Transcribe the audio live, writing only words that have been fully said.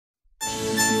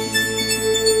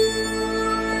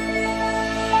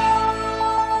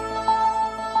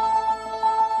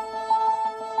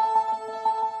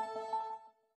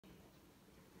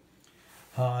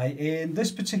in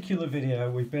this particular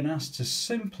video we've been asked to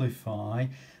simplify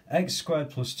x squared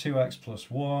plus 2x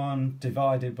plus 1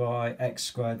 divided by x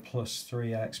squared plus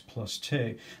 3x plus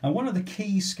 2. And one of the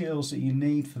key skills that you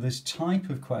need for this type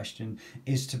of question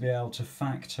is to be able to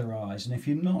factorise. And if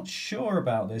you're not sure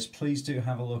about this, please do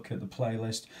have a look at the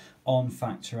playlist on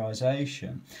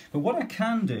factorisation. But what I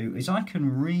can do is I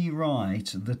can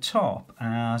rewrite the top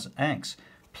as x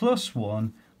plus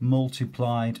 1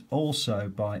 multiplied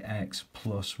also by x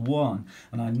plus 1.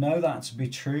 And I know that to be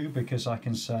true because I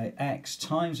can say x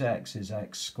times x is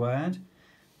x squared,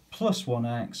 plus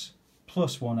 1x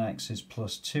is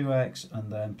plus 2x,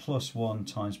 and then plus 1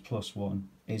 times plus 1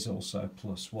 is also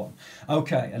plus 1.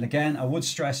 Okay, and again, I would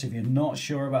stress if you're not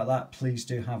sure about that, please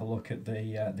do have a look at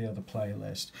the other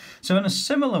playlist. So in a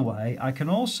similar way, I can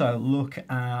also look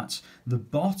at the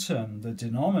bottom, the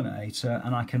denominator,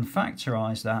 and I can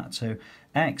factorise that to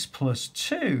x plus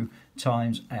 2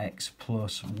 times x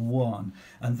plus 1.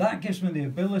 And that gives me the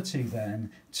ability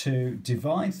then to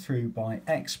divide through by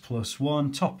x plus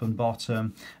 1, top and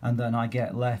bottom, and then I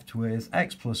get left with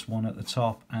x plus 1 at the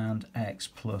top and x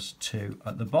plus 2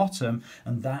 at the bottom,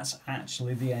 and that's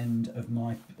actually the end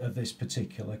of this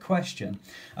particular question.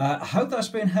 I hope that's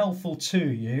been helpful to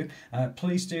you.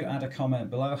 Please do add a comment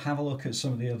below, have a look at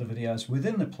some of the other videos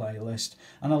within the playlist,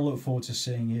 and I look forward to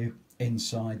seeing you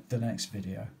inside the next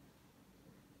video.